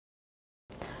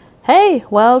Hey,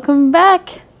 welcome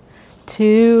back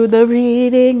to the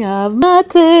reading of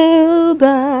Matilda.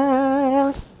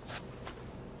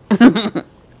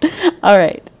 All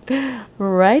right,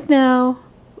 right now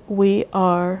we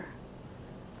are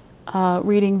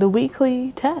reading the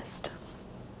weekly test.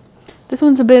 This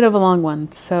one's a bit of a long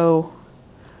one, so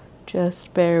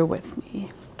just bear with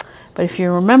me. But if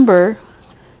you remember,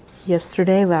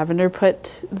 yesterday Lavender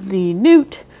put the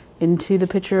newt into the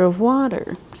pitcher of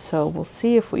water, so we'll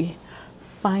see if we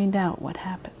find out what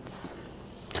happens.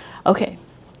 Okay,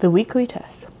 the weekly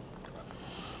test.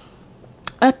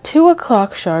 At 2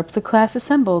 o'clock sharp, the class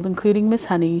assembled, including Miss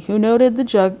Honey, who noted the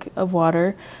jug of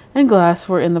water and glass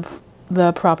were in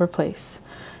the proper place.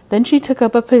 Then she took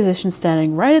up a position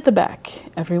standing right at the back.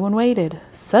 Everyone waited.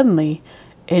 Suddenly,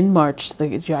 in marched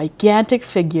the gigantic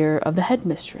figure of the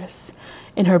headmistress,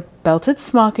 in her belted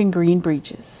smock and green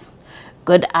breeches.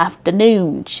 "Good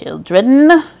afternoon,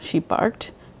 children," she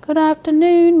barked. "Good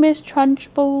afternoon, Miss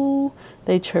Trunchbull,"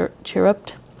 they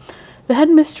chirruped. The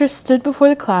headmistress stood before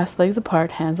the class, legs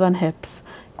apart, hands on hips,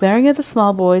 glaring at the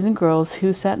small boys and girls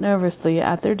who sat nervously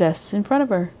at their desks in front of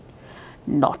her.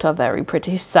 "Not a very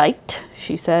pretty sight,"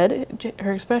 she said.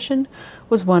 Her expression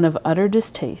was one of utter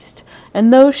distaste,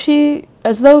 and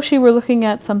as though she were looking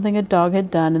at something a dog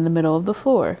had done in the middle of the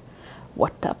floor.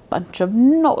 "What a bunch of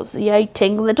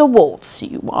nauseating little wolves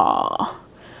you are!"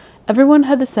 Everyone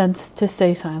had the sense to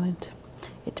stay silent.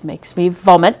 "It makes me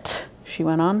vomit," she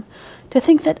went on, "to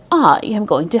think that I am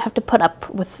going to have to put up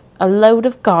with a load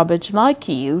of garbage like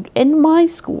you in my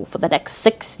school for the next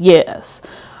 6 years.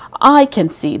 I can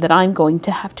see that I'm going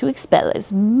to have to expel as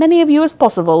many of you as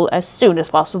possible as soon as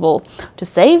possible to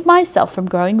save myself from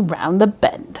going round the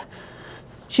bend."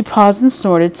 She paused and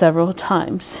snorted several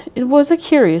times. It was a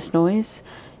curious noise.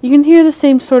 You can hear the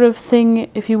same sort of thing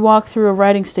if you walk through a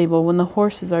riding stable when the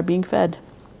horses are being fed.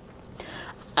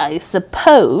 "I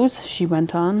suppose," she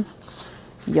went on,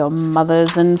 "your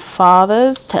mothers and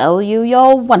fathers tell you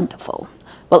you're wonderful.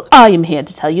 Well, I am here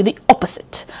to tell you the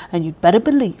opposite, and you'd better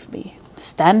believe me.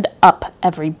 Stand up,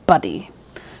 everybody."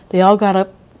 They all got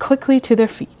up quickly to their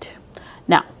feet.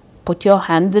 "Now, put your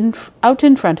hands out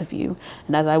in front of you,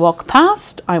 and as I walk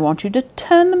past, I want you to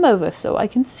turn them over so I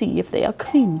can see if they are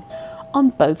clean on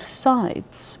both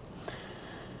sides."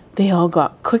 They all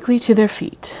got quickly to their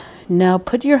feet. "Now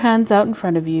put your hands out in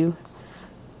front of you."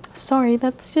 "Sorry,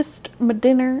 that's just my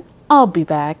dinner. I'll be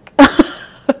back."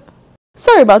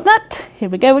 Sorry about that. Here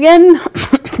we go again.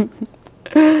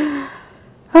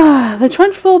 The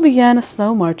Trunchbull began a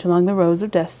slow march along the rows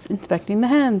of desks, inspecting the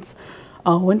hands.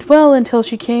 All went well until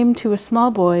she came to a small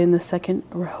boy in the second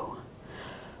row.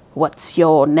 "What's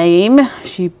your name?"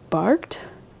 she barked.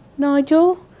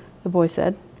 "Nigel," the boy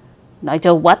said.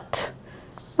 "Nigel what?"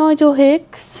 "Nigel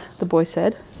Hicks," the boy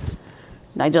said.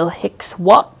 "Nigel Hicks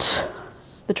what?"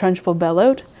 the Trunchbull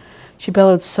bellowed. She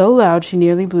bellowed so loud she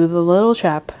nearly blew the little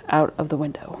chap out of the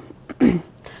window.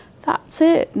 "That's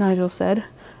it," Nigel said,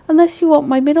 "unless you want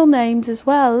my middle names as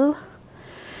well."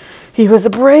 He was a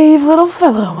brave little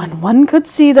fellow, and one could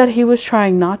see that he was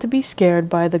trying not to be scared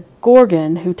by the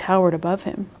Gorgon who towered above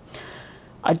him.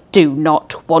 "I do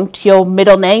not want your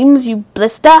middle names, you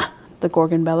blister," the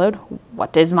Gorgon bellowed.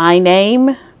 "What is my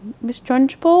name?" "Miss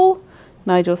Trunchbull,"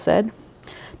 Nigel said.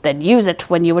 "Then use it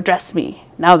when you address me.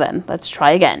 Now then, let's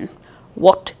try again.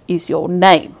 What is your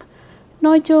name?"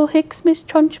 "Nigel Hicks, Miss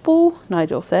Trunchbull,"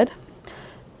 Nigel said.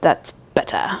 "That's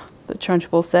better," the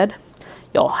Trunchbull said.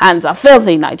 "Your hands are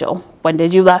filthy, Nigel. When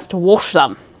did you last wash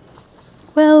them?"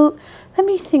 "Well, let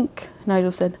me think,"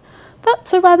 Nigel said.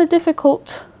 "That's a rather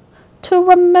difficult to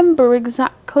remember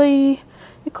exactly.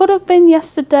 It could have been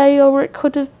yesterday or it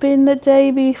could have been the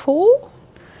day before."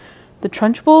 The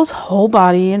Trunchbull's whole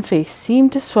body and face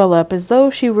seemed to swell up as though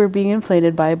she were being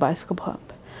inflated by a bicycle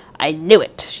pump. "I knew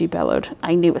it," she bellowed.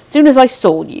 "I knew as soon as I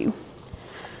saw you."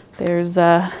 There's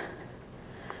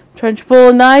Trunchbull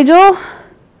and Nigel.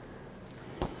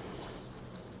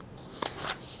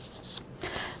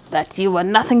 "That you were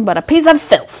nothing but a piece of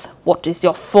filth. What is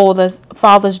your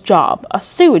father's job? A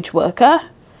sewage worker?"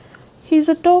 "He's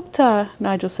a doctor,"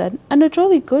 Nigel said, "and a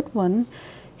jolly good one.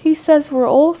 He says we're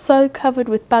all so covered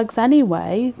with bugs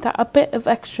anyway that a bit of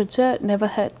extra dirt never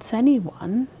hurts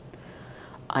anyone."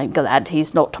 "I'm glad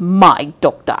he's not my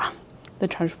doctor," the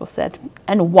Trunchbull said.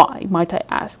 "And why, might I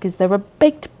ask, is there a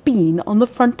baked bean on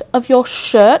the front of your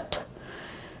shirt?"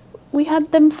 "We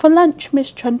had them for lunch,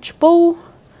 Miss Trunchbull."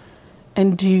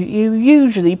 "And do you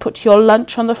usually put your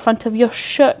lunch on the front of your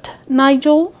shirt,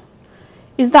 Nigel?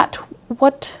 Is that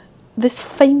what this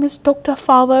famous doctor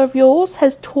father of yours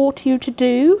has taught you to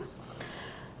do?"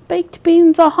 "Baked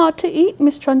beans are hard to eat,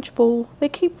 Miss Trunchbull. They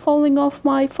keep falling off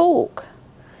my fork."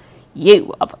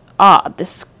 You are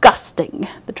disgusting,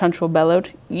 the Trunchbull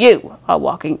bellowed. You are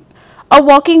a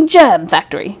walking germ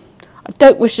factory. I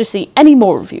don't wish to see any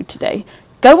more of you today.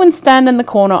 Go and stand in the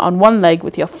corner on one leg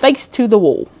with your face to the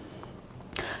wall.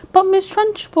 But Miss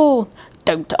Trunchbull,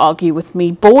 don't argue with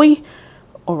me, boy,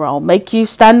 or I'll make you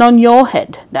stand on your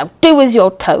head. Now do as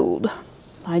you're told.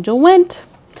 Nigel went.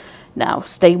 Now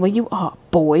stay where you are,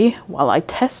 boy, while I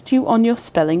test you on your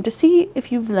spelling to see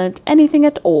if you've learnt anything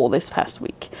at all this past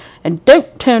week. And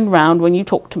don't turn round when you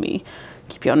talk to me.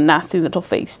 Keep your nasty little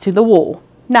face to the wall.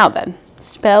 Now then,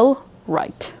 spell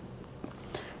right.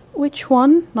 Which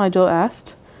one? Nigel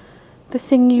asked. The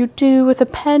thing you do with a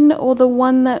pen or the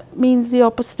one that means the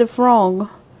opposite of wrong?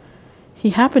 He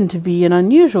happened to be an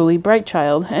unusually bright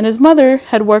child, and his mother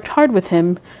had worked hard with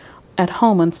him at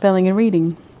home on spelling and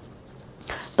reading.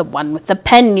 The one with the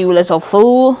pen, you little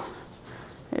fool.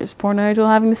 There's poor Nigel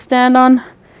having to stand on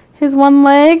his one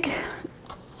leg.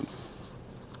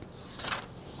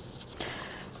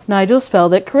 Nigel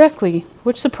spelled it correctly,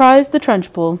 which surprised the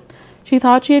Trunchbull. She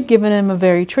thought she had given him a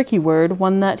very tricky word,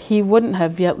 one that he wouldn't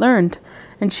have yet learned,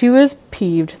 and she was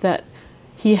peeved that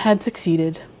he had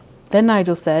succeeded. Then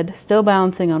Nigel said, still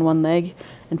balancing on one leg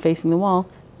and facing the wall,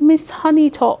 Miss Honey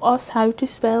taught us how to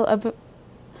spell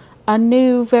a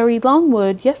new very long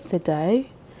word yesterday.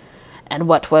 And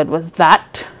what word was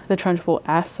that? The Trunchbull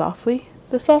asked softly.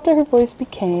 The softer her voice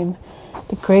became,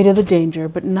 the greater the danger,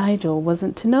 but Nigel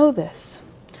wasn't to know this.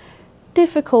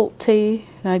 Difficulty,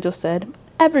 Nigel said.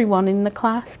 Everyone in the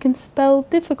class can spell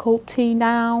difficulty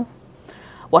now.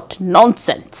 What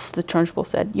nonsense, the Trunchbull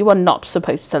said. You are not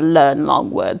supposed to learn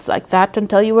long words like that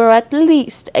until you are at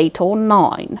least 8 or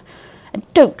 9.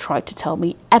 And don't try to tell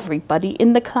me everybody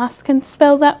in the class can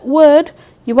spell that word.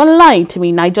 You are lying to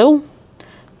me, Nigel.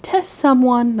 Test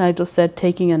someone, Nigel said,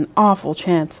 taking an awful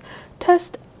chance.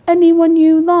 Test anyone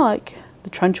you like.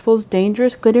 The Trunchbull's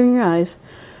dangerous, glittering eyes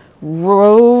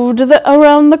roved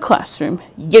around the classroom.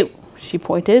 You, she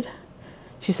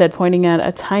said, pointing at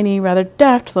a tiny, rather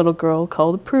daft little girl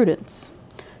called Prudence.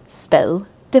 Spell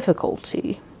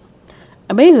difficulty.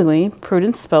 Amazingly,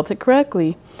 Prudence spelt it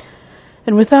correctly,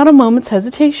 and without a moment's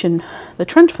hesitation. The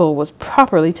Trunchbull was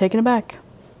properly taken aback.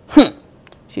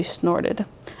 She snorted.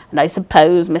 And I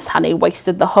suppose Miss Honey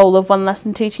wasted the whole of one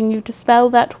lesson teaching you to spell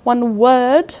that one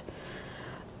word?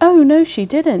 Oh, no, she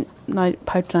didn't,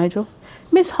 piped Nigel.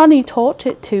 Miss Honey taught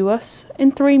it to us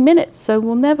in 3 minutes, so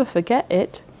we'll never forget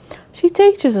it. She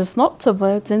teaches us lots of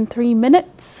words in 3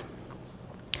 minutes.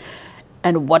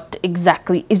 And what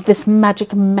exactly is this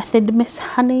magic method, Miss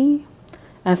Honey?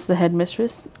 Asked the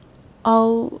headmistress.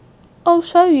 I'll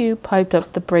show you, piped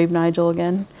up the brave Nigel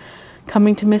again,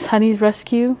 coming to Miss Honey's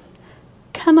rescue.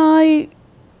 Can I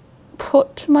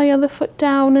put my other foot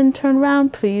down and turn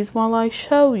round, please, while I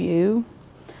show you?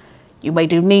 You may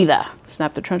do neither,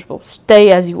 snapped the Trunchbull.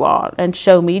 Stay as you are and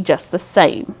show me just the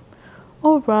same.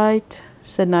 All right,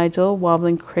 said Nigel,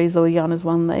 wobbling crazily on his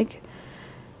one leg.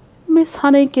 Miss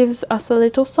Honey gives us a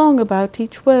little song about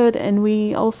each word, and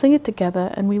we all sing it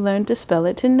together, and we learn to spell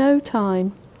it in no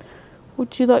time.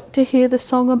 Would you like to hear the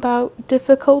song about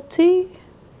difficulty?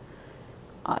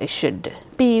 I should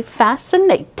be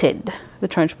fascinated, the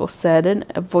Trunchbull said, in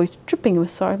a voice dripping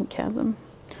with sarcasm.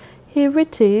 Here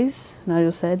it is,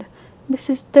 Nigel said.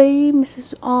 Mrs. D,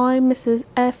 Mrs. I, Mrs.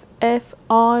 F, F,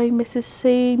 I, Mrs.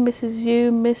 C, Mrs.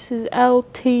 U, Mrs. L,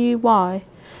 T, Y.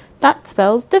 That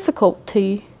spells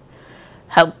difficulty.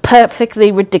 How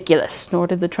perfectly ridiculous,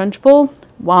 snorted the Trunchbull.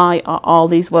 Why are all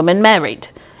these women married?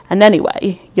 And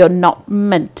anyway, you're not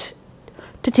meant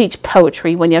to teach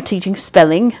poetry when you're teaching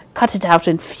spelling. Cut it out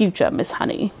in future, Miss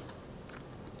Honey.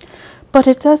 But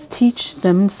it does teach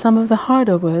them some of the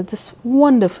harder words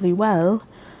wonderfully well,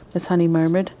 Miss Honey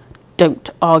murmured. Don't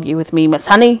argue with me, Miss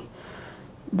Honey,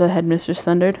 the headmistress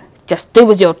thundered. Just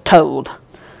do as you're told.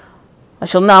 I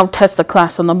shall now test the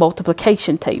class on the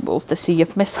multiplication tables to see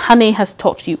if Miss Honey has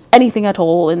taught you anything at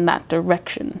all in that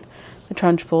direction. The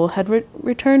Trunchbull had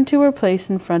returned to her place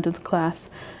in front of the class,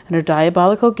 and her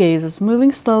diabolical gaze was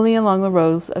moving slowly along the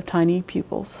rows of tiny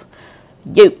pupils.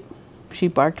 You, she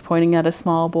barked, pointing at a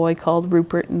small boy called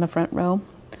Rupert in the front row.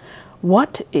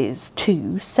 What is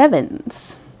 2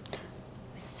 sevens?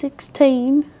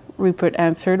 16, Rupert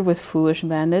answered with foolish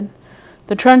abandon.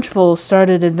 The Trunchbull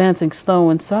started advancing slow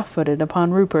and soft-footed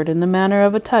upon Rupert in the manner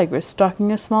of a tigress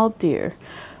stalking a small deer.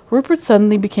 Rupert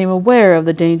suddenly became aware of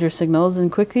the danger signals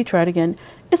and quickly tried again.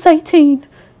 It's 18,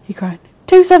 he cried.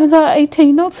 2 sevens are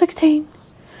 18, not 16.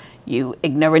 You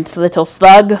ignorant little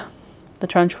slug, the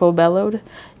Trunchbull bellowed.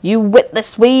 You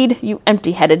witless weed, you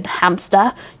empty-headed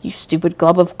hamster, you stupid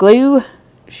glob of glue.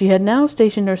 She had now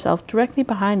stationed herself directly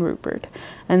behind Rupert,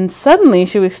 and suddenly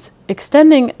she was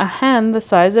extending a hand the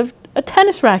size of a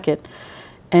tennis racket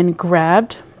and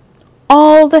grabbed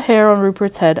all the hair on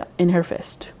Rupert's head in her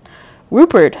fist.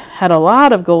 Rupert had a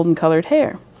lot of golden-colored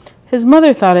hair. His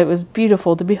mother thought it was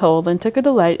beautiful to behold and took a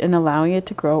delight in allowing it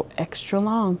to grow extra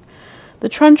long. The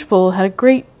Trunchbull had a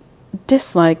great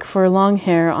dislike for long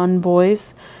hair on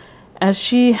boys, as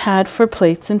she had for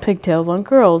plaits and pigtails on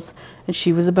girls, and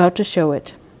she was about to show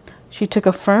it. She took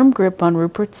a firm grip on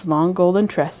Rupert's long golden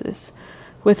tresses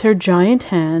with her giant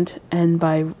hand, and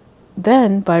by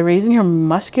raising her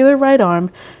muscular right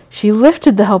arm, she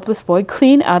lifted the helpless boy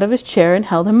clean out of his chair and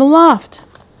held him aloft.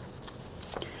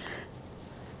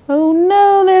 "Oh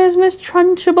no, there's Miss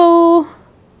Trunchbull!"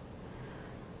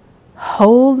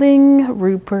 Holding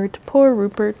Rupert. Poor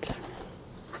Rupert.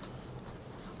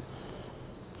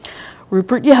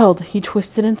 Rupert yelled. He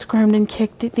twisted and squirmed and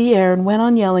kicked at the air and went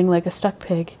on yelling like a stuck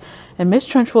pig. And Miss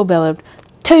Trunchbull bellowed,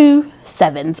 2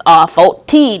 7s are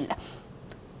 14.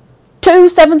 2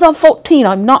 7s are 14.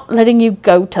 I'm not letting you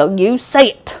go till you say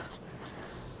it.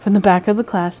 From the back of the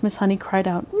class, Miss Honey cried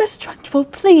out, "Miss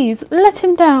Trunchbull, please, let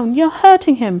him down. You're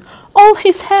hurting him. All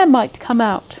his hair might come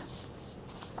out."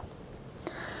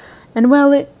 And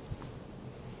well, it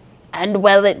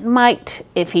might,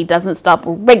 if he doesn't stop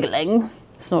wriggling,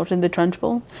 snorted the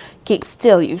Trunchbull. "Keep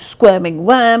still, you squirming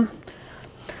worm."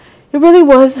 It really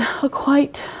was a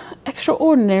quite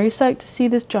extraordinary sight to see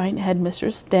this giant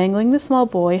headmistress dangling the small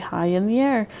boy high in the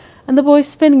air, and the boy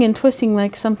spinning and twisting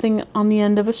like something on the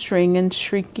end of a string and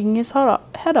shrieking his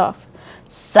head off.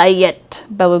 "Say it,"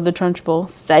 bellowed the Trunchbull.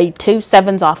 "Say 2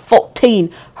 7s are 14.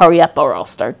 Hurry up or I'll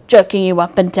start jerking you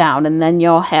up and down, and then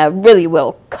your hair really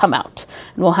will come out,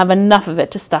 and we'll have enough of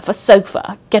it to stuff a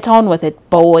sofa. Get on with it,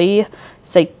 boy.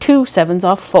 Say 2 7s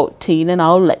are 14 and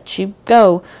I'll let you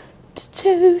go."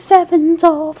 2 7s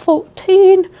are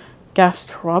 14,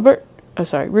 gasped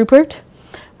Rupert.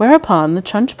 Whereupon the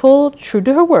Trunchbull, true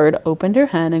to her word, opened her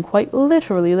hand and quite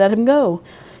literally let him go.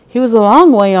 He was a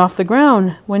long way off the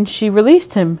ground when she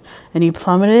released him, and he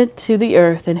plummeted to the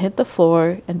earth and hit the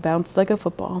floor and bounced like a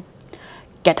football.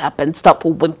 "Get up and stop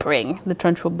whimpering," the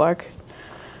Trunchbull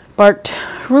barked.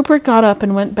 Rupert got up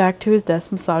and went back to his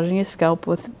desk, massaging his scalp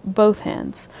with both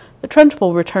hands. The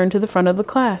Trunchbull returned to the front of the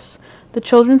class. The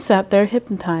children sat there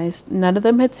hypnotized. None of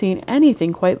them had seen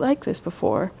anything quite like this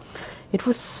before. It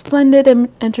was splendid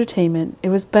entertainment. It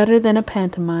was better than a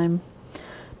pantomime.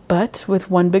 But with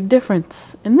one big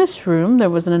difference. In this room there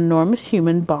was an enormous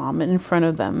human bomb in front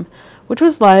of them, which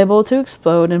was liable to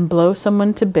explode and blow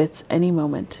someone to bits any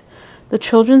moment. The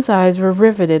children's eyes were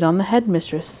riveted on the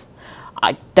headmistress.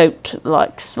 "I don't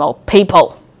like small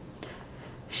people,"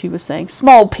 she was saying.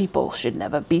 "Small people should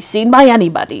never be seen by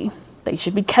anybody. They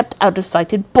should be kept out of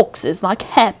sight in boxes like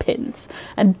hairpins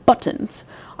and buttons.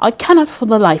 I cannot for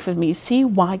the life of me see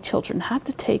why children have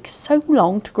to take so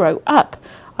long to grow up.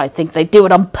 I think they do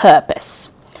it on purpose."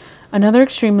 Another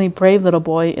extremely brave little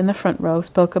boy in the front row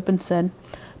spoke up and said,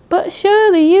 "But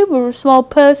surely you were a small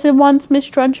person once, Miss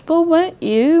Trunchbull, weren't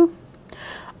you?"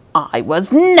 "I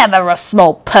was never a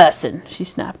small person," she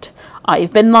snapped.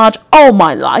 "I've been large all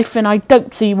my life, and I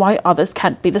don't see why others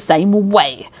can't be the same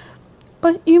way."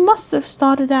 "But you must have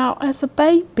started out as a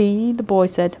baby," the boy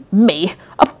said. "Me?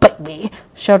 A baby?"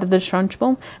 shouted the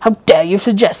Trunchbull. "How dare you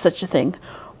suggest such a thing?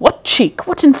 What cheek?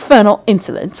 What infernal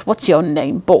insolence? What's your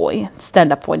name, boy?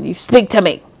 Stand up when you speak to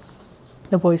me."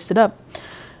 The boy stood up.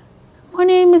 "My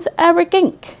name is Eric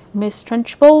Ink, Miss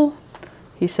Trunchbull,"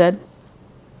 he said.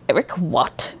 "Eric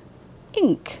what?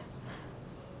 Ink?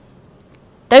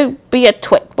 Don't be a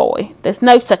twit, boy. There's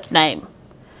no such name."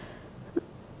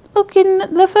 "Look in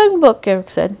the phone book," Eric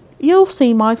said. "You'll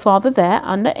see my father there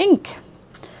under Ink."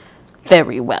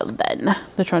 "Very well, then,"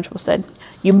 the Trunchbull said.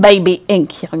 "You may be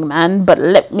Ink, young man, but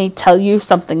let me tell you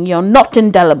something. You're not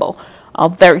indelible. I'll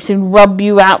very soon rub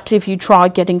you out if you try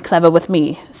getting clever with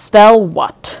me. Spell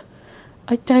what?"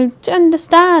 "I don't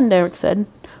understand," Eric said.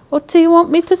 "What do you want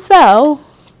me to spell?"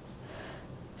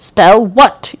 "Spell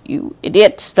what, you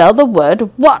idiot? Spell the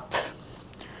word what."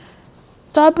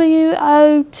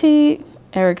 "W-O-T,"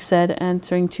 Eric said,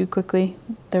 answering too quickly.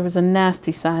 There was a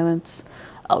nasty silence.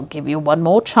 "I'll give you one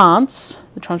more chance,"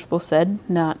 the Trunchbull said,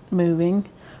 not moving.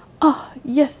 "Ah,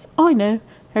 yes, I know,"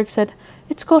 Eric said.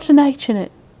 "It's got an H in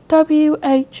it.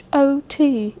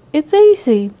 W-H-O-T. It's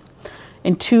easy."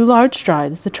 In 2 large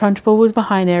strides, the Trunchbull was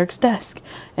behind Eric's desk,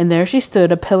 and there she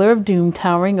stood, a pillar of doom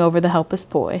towering over the helpless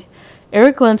boy.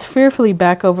 Eric glanced fearfully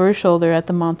back over his shoulder at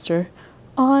the monster.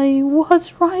 "I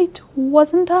was right,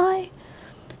 wasn't I?"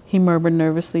 he murmured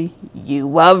nervously. "You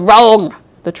were wrong,"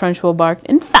 the Trunchbull barked.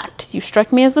 "In fact, right. You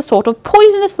strike me as the sort of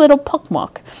poisonous little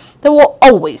pockmark that will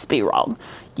always be wrong.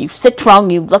 You sit wrong,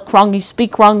 you look wrong, you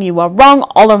speak wrong, you are wrong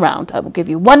all around. I will give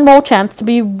you one more chance to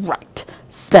be right.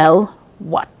 Spell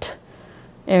what?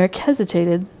 Eric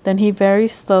hesitated. Then he said very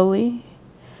slowly,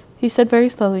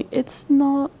 it's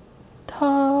not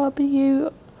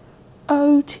W-O-T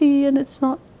and it's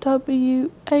not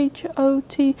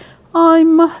W-H-O-T. I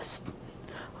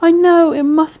know it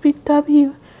must be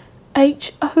W-H-O-T-T.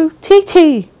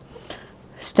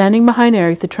 Standing behind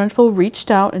Eric, the Trunchbull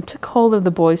reached out and took hold of the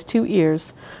boy's 2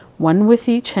 ears, one with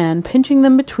each hand, pinching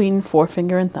them between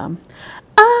forefinger and thumb.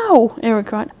 Ow! Eric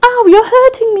cried. Ow, you're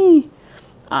hurting me!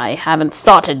 I haven't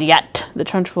started yet, the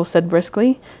Trunchbull said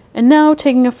briskly, and now,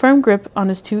 taking a firm grip on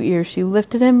his 2 ears, she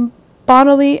lifted him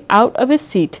bodily out of his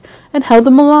seat and held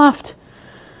him aloft.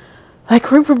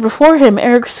 Like Rupert before him,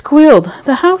 Eric squealed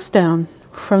the house down.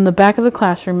 From the back of the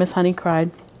classroom, Miss Honey cried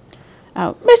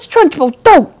out, Miss Trunchbull,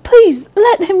 don't! Please,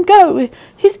 let him go!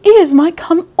 His ears might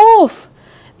come off!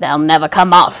 They'll never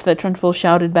come off, the Trunchbull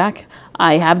shouted back.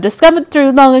 I have discovered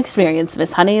through long experience,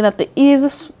 Miss Honey, that the ears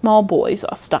of small boys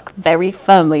are stuck very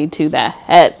firmly to their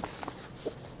heads.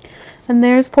 And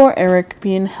there's poor Eric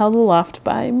being held aloft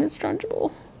by Miss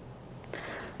Trunchbull.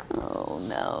 Oh,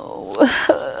 no.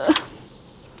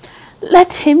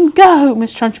 Let him go,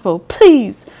 Miss Trunchbull,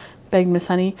 please, begged Miss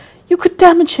Honey. You could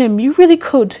damage him. You really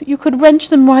could. You could wrench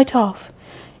them right off.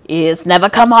 Ears never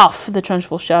come off, the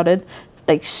Trunchbull shouted.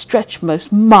 They stretch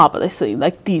most marvellously,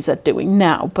 like these are doing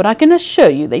now, but I can assure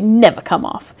you they never come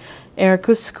off. Eric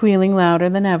was squealing louder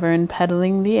than ever and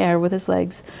pedaling the air with his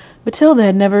legs. Matilda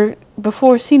had never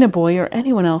before seen a boy, or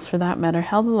anyone else for that matter,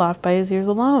 held aloft by his ears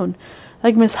alone.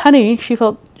 Like Miss Honey, she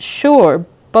felt sure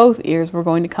both ears were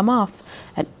going to come off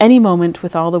at any moment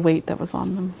with all the weight that was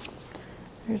on them.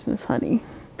 There's Miss Honey.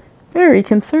 Very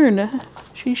concerned.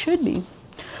 She should be.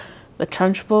 The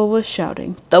Trunchbull was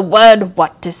shouting, The word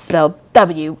what is spelled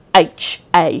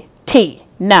W-H-A-T.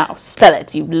 Now spell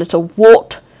it, you little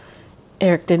wart.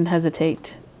 Eric didn't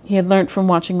hesitate. He had learnt from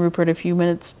watching Rupert a few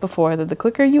minutes before that the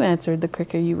quicker you answered, the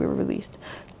quicker you were released.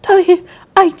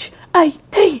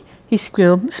 W-H-A-T, he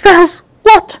squealed. Spells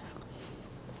what?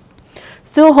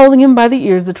 Still holding him by the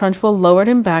ears, the Trunchbull lowered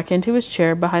him back into his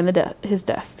chair behind his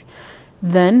desk.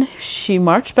 Then she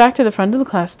marched back to the front of the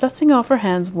class, dusting off her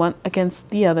hands one against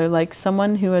the other like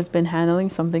someone who has been handling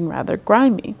something rather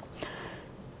grimy.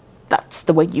 That's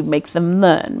the way you make them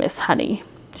learn, Miss Honey,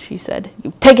 she said.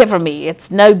 You take it from me.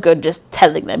 It's no good just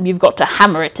telling them. You've got to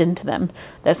hammer it into them.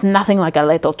 There's nothing like a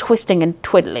little twisting and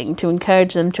twiddling to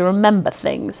encourage them to remember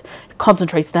things. It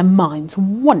concentrates their minds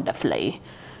wonderfully.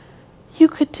 You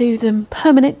could do them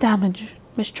permanent damage,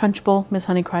 Miss Trunchbull, Miss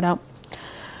Honey cried out.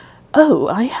 Oh,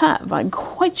 I have. I'm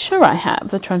quite sure I have,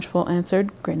 the Trunchbull answered,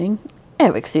 grinning.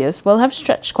 Eric's ears will have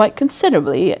stretched quite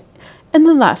considerably in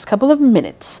the last couple of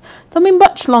minutes. They'll be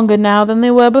much longer now than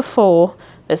they were before.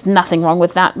 There's nothing wrong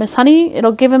with that, Miss Honey.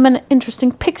 It'll give him an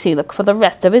interesting pixie look for the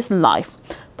rest of his life.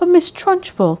 But Miss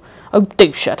Trunchbull... Oh,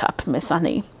 do shut up, Miss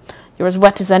Honey. You're as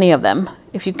wet as any of them.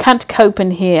 If you can't cope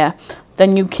in here,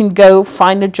 then you can go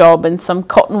find a job in some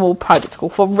cotton wool private school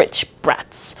for rich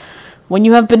brats. When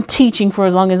you have been teaching for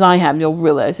as long as I have, you'll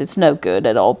realize it's no good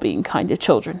at all being kind to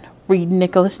children. Read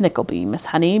Nicholas Nickleby, Miss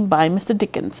Honey, by Mr.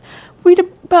 Dickens. Read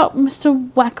about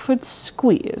Mr. Wackford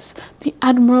Squeers, the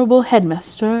admirable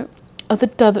headmaster of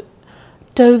the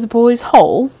Dotheboys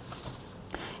Hall.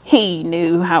 He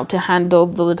knew how to handle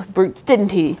the little brutes,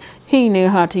 didn't he? He knew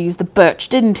how to use the birch,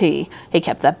 didn't he? He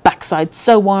kept their backside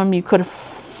so warm you could have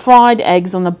fried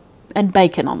eggs on and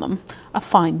bacon on them. A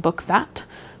fine book, that.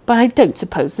 But I don't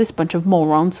suppose this bunch of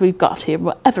morons we've got here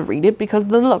will ever read it, because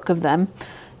of the look of them,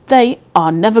 they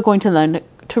are never going to learn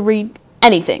to read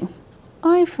anything.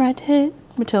 I've read it,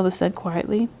 Matilda said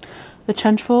quietly. The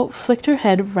Trunchbull flicked her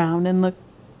head round and looked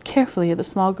carefully at the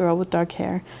small girl with dark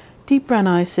hair, deep brown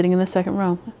eyes sitting in the second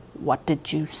row. What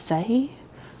did you say?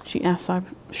 She asked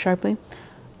sharply.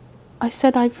 I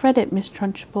said I've read it, Miss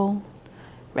Trunchbull.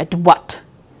 Read what?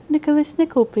 Nicholas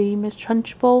Nickleby, Miss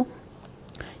Trunchbull.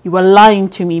 You are lying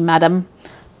to me, madam,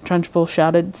 Trunchbull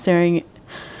shouted,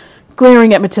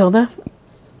 glaring at Matilda.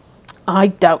 I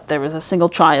doubt there is a single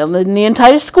child in the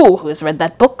entire school who has read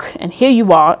that book, and here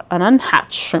you are, an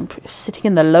unhatched shrimp, sitting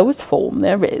in the lowest form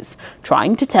there is,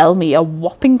 trying to tell me a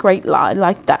whopping great lie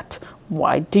like that.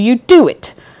 Why do you do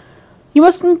it? You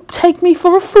must take me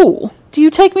for a fool. Do you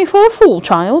take me for a fool,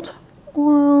 child?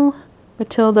 Well,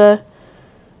 Matilda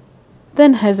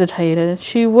then hesitated.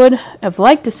 She would have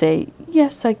liked to say,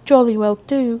 yes, I jolly well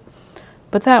do,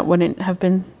 but that would have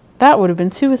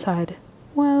been suicide.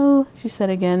 Well, she said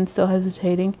again, still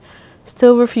hesitating,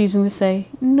 still refusing to say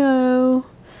no.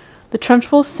 The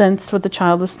Trunchbull sensed what the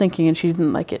child was thinking, and she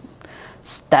didn't like it.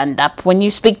 Stand up when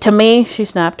you speak to me, she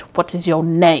snapped. What is your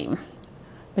name?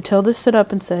 Matilda stood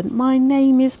up and said, My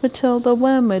name is Matilda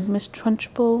Wormwood, Miss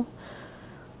Trunchbull.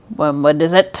 Wormwood,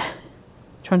 is it?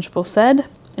 Trunchbull said.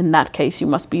 In that case, you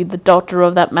must be the daughter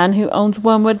of that man who owns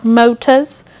Wormwood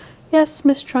Motors. Yes,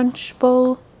 Miss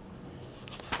Trunchbull.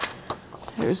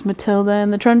 There's Matilda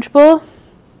and the Trunchbull.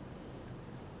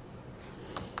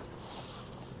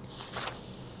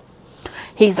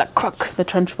 He's a crook, the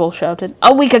Trunchbull shouted.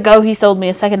 A week ago he sold me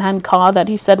a second-hand car that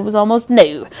he said was almost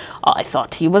new. I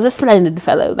thought he was a splendid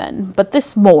fellow then, but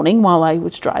this morning, while I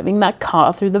was driving that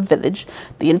car through the village,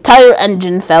 the entire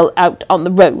engine fell out on the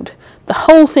road. The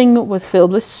whole thing was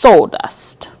filled with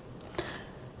sawdust.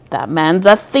 That man's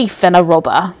a thief and a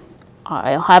robber.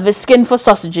 I'll have his skin for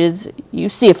sausages. You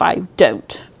see if I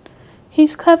don't.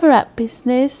 He's clever at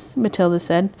business, Matilda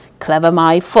said. Clever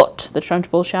my foot, the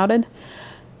Trunchbull shouted.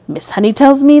 Miss Honey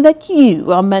tells me that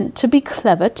you are meant to be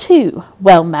clever too.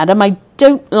 Well, madam, I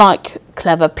don't like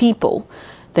clever people.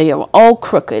 They are all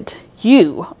crooked.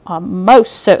 You are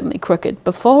most certainly crooked.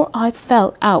 Before I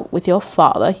fell out with your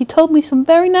father, he told me some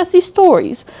very nasty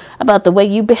stories about the way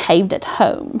you behaved at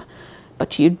home.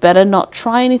 But you'd better not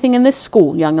try anything in this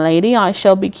school, young lady. I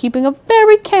shall be keeping a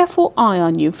very careful eye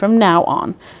on you from now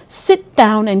on. Sit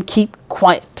down and keep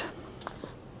quiet.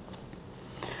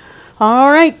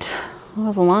 All right. That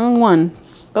was a long one,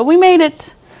 but we made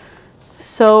it.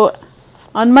 So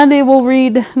on Monday we'll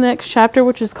read the next chapter,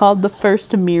 which is called The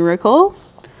First Miracle.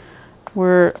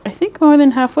 We're, I think, more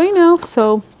than halfway now,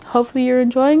 so hopefully you're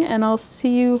enjoying, and I'll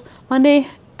see you Monday.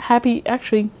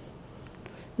 Actually,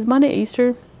 is Monday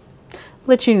Easter?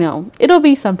 Let you know. It'll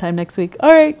be sometime next week.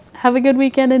 All right, have a good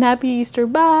weekend and happy Easter.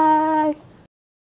 Bye.